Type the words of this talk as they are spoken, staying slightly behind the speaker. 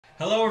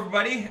Hello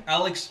everybody,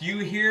 Alex Yu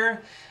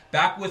here,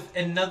 back with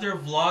another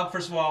vlog.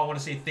 First of all, I want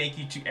to say thank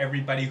you to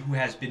everybody who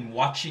has been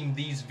watching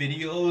these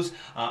videos.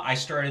 I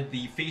started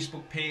the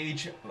Facebook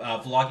page,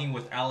 Vlogging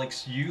with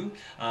Alex Yu.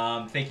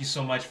 Thank you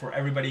so much for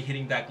everybody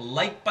hitting that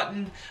like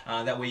button.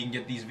 That way you can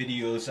get these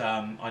videos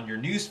on your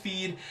news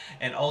feed.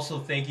 And also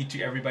thank you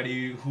to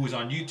everybody who is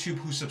on YouTube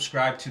who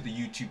subscribed to the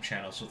YouTube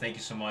channel. So thank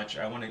you so much.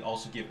 I want to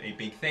also give a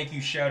big thank you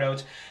shout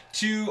out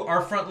to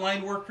our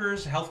frontline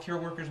workers,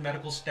 healthcare workers,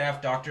 medical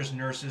staff, doctors,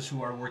 nurses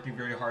who are working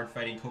very hard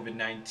fighting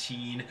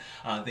COVID-19.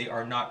 They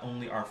are not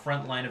only our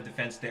front line of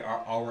defense, they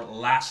are our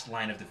last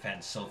line of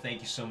defense. So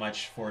thank you so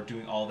much for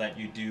doing all that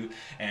you do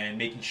and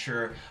making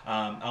sure,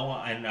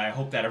 I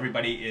hope that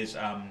everybody is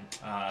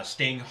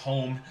staying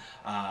home,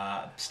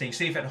 staying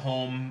safe at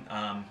home,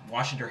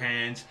 washing their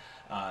hands,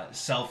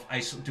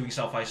 doing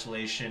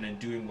self-isolation and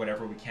doing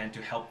whatever we can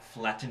to help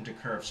flatten the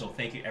curve. So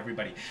thank you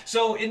everybody.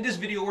 So in this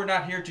video we're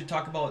not here to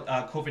talk about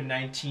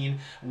COVID-19.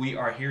 We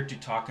are here to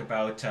talk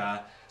about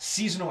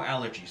seasonal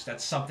allergies.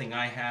 That's something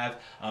I have.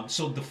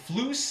 So the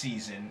flu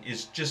season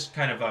is just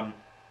kind of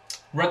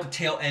we're at the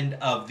tail end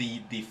of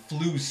the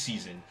flu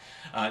season.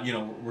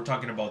 We're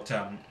talking about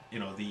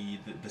the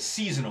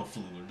seasonal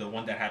flu, the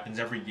one that happens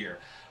every year.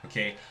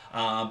 Okay,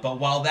 but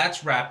while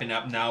that's wrapping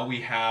up, now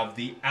we have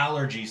the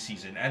allergy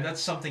season, and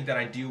that's something that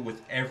I deal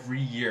with every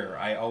year.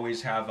 I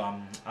always have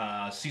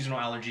seasonal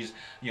allergies.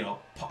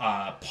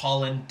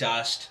 Pollen,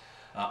 dust,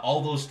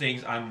 all those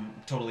things I'm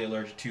totally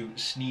allergic to.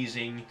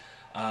 Sneezing,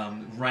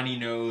 runny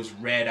nose,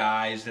 red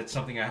eyes. That's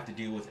something I have to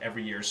deal with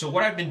every year. So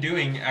what I've been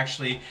doing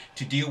actually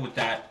to deal with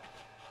that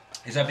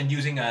is I've been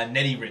using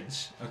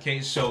NetiRinse. Okay,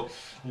 so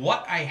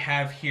what I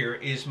have here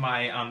is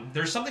my,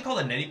 there's something called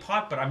a neti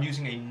pot, but I'm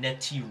using a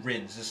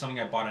NetiRinse. This is something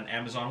I bought on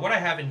Amazon. What I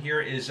have in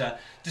here is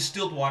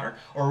distilled water,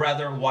 or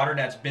rather water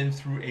that's been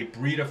through a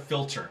Brita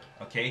filter.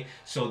 Okay,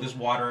 so this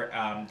water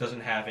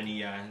doesn't have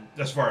any,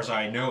 as far as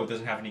I know, it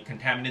doesn't have any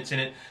contaminants in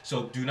it.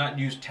 So do not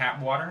use tap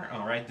water.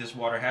 All right, this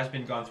water has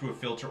been gone through a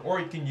filter, or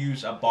you can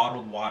use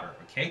bottled water.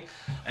 Okay,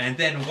 and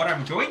then what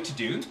I'm going to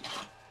do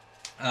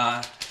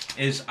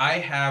is I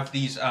have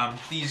these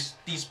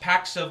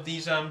packs of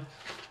these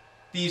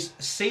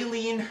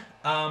saline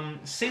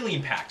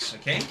packs.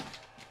 Okay,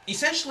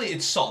 essentially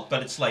it's salt,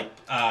 but it's like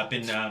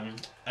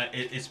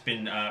it's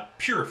been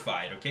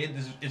purified. Okay,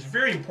 it's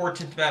very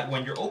important that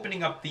when you're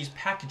opening up these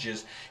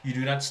packages, you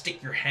do not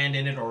stick your hand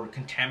in it or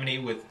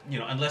contaminate with,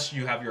 unless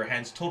you have your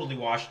hands totally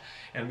washed.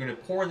 And I'm going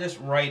to pour this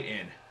right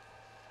in.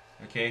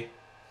 Okay,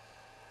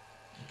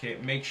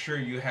 make sure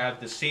you have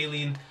the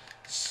saline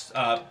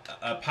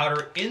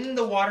powder in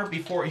the water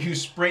before you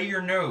spray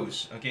your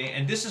nose. Okay,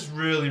 and this is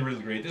really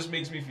great. This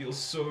makes me feel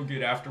so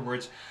good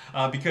afterwards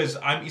because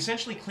I'm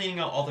essentially cleaning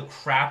out all the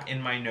crap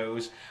in my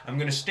nose. I'm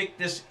gonna stick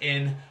this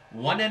in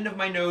one end of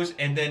my nose,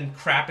 and then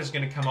crap is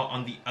gonna come out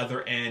on the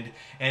other end.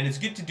 And it's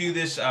good to do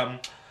this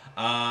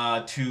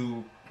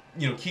to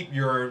keep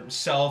your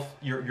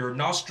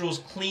nostrils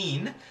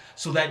clean,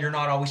 so that you're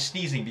not always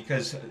sneezing,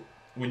 because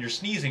when you're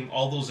sneezing,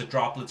 all those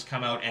droplets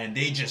come out and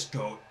they just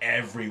go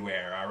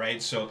everywhere. All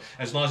right, so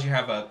as long as you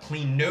have a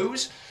clean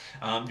nose,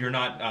 you're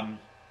not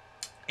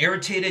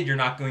irritated, you're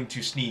not going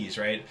to sneeze,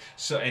 right?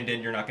 So, and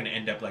then you're not going to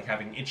end up like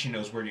having an itchy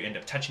nose where you end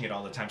up touching it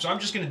all the time. So I'm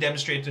just going to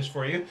demonstrate this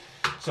for you.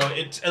 So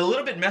it's a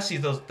little bit messy,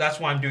 though.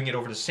 That's why I'm doing it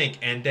over the sink,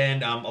 and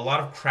then a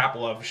lot of crap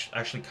will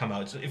actually come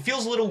out. So it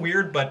feels a little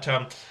weird, but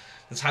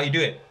that's how you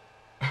do it.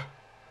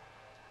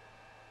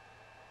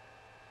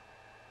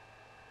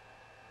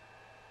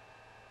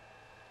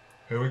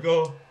 Here we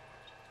go.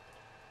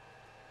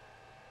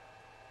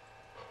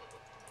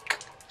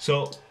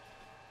 So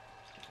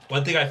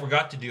one thing I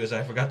forgot to do is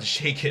I forgot to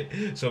shake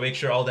it. So make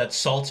sure all that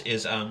salt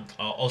is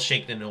all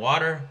shaken in the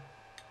water.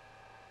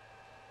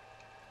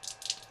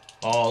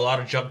 Oh, a lot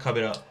of junk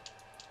coming up.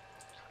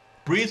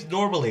 Breathe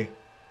normally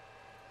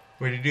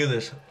when you do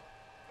this.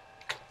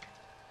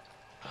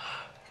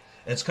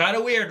 It's kind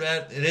of weird,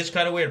 man. It is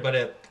kind of weird,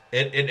 but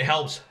it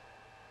helps.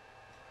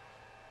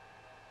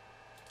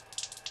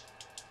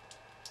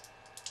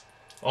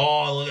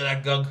 Oh, look at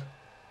that gunk.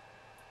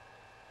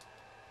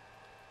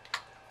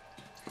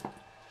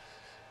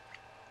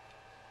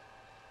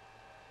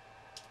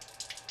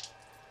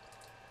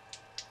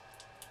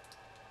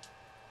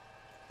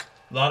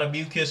 A lot of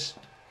mucus,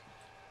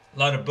 a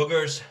lot of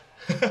boogers.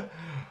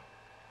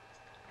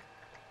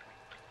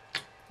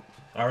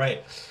 All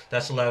right,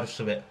 that's the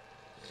loudest of it.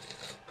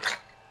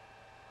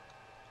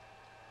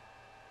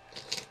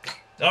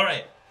 All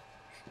right,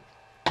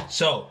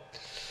 so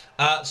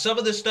some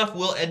of this stuff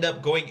will end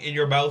up going in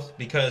your mouth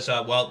because,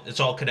 well,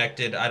 it's all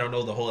connected. I don't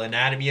know the whole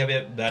anatomy of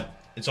it, but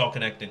it's all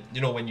connected.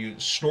 When you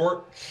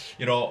snort,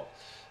 you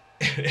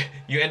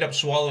end up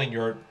swallowing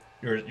your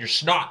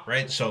snot,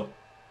 right? So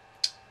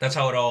that's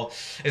how it all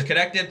is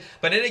connected.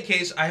 But in any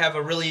case, I have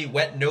a really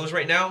wet nose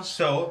right now.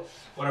 So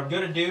what I'm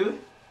going to do,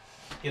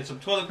 get some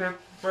toilet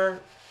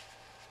paper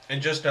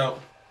and just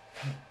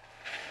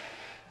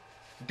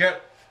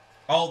get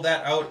all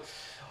that out.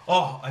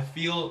 Oh, I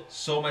feel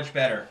so much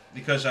better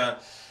because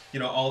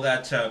all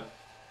that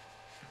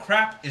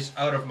crap is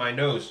out of my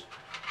nose,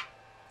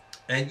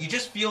 and you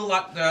just feel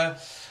a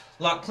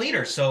lot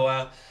cleaner.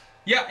 So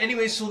yeah,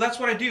 anyways, so that's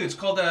what I do. It's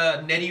called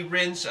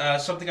NetiRinse,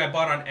 something I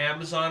bought on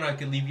Amazon. I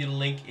can leave you the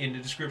link in the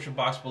description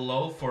box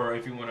below for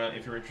if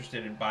you're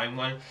interested in buying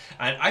one.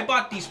 And I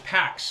bought these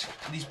packs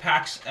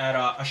at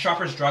a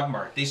Shoppers Drug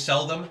Mart. They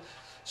sell them,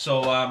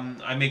 so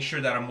I make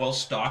sure that I'm well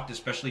stocked,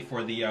 especially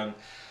for the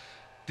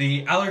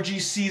allergy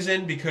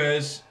season,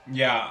 because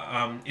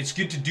yeah, it's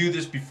good to do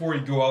this before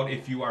you go out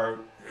if you are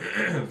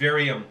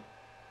very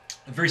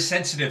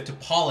sensitive to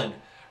pollen.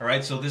 All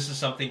right, so this is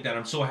something that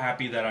I'm so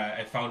happy that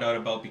I found out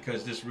about,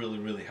 because this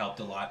really helped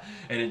a lot,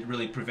 and it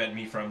really prevented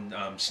me from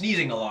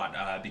sneezing a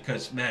lot,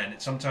 because man,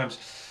 sometimes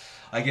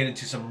I get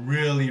into some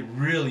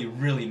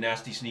really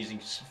nasty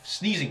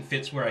sneezing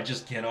fits where I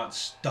just cannot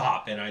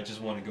stop, and I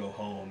just want to go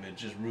home. It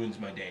just ruins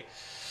my day.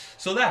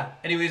 So that,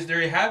 anyways,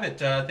 there you have it.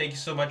 Thank you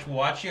so much for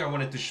watching. I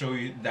wanted to show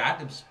you that.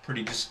 It was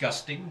pretty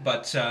disgusting,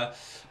 but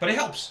it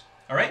helps.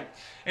 All right.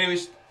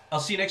 Anyways, I'll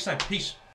see you next time. Peace.